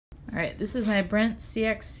Alright, this is my Brent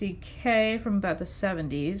CXCK from about the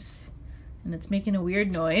 70s, and it's making a weird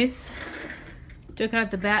noise. Took out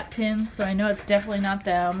the bat pins, so I know it's definitely not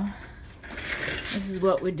them. This is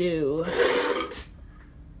what we do.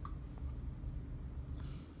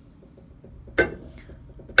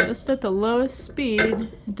 Just at the lowest speed,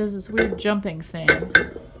 it does this weird jumping thing.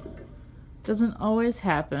 Doesn't always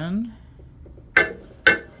happen.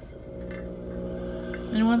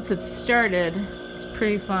 And once it's started, it's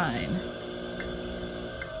pretty fine.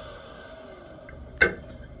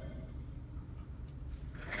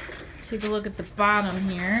 Take a look at the bottom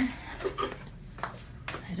here.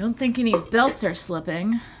 I don't think any belts are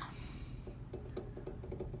slipping.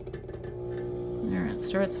 There, it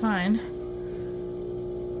starts fine.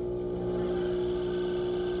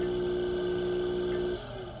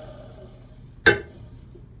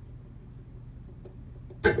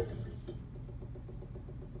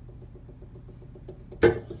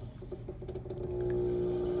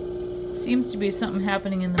 Seems to be something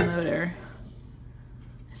happening in the motor.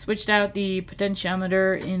 I switched out the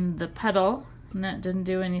potentiometer in the pedal, and that didn't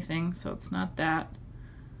do anything, so it's not that.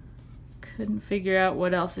 Couldn't figure out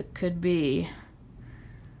what else it could be.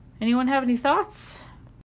 Anyone have any thoughts?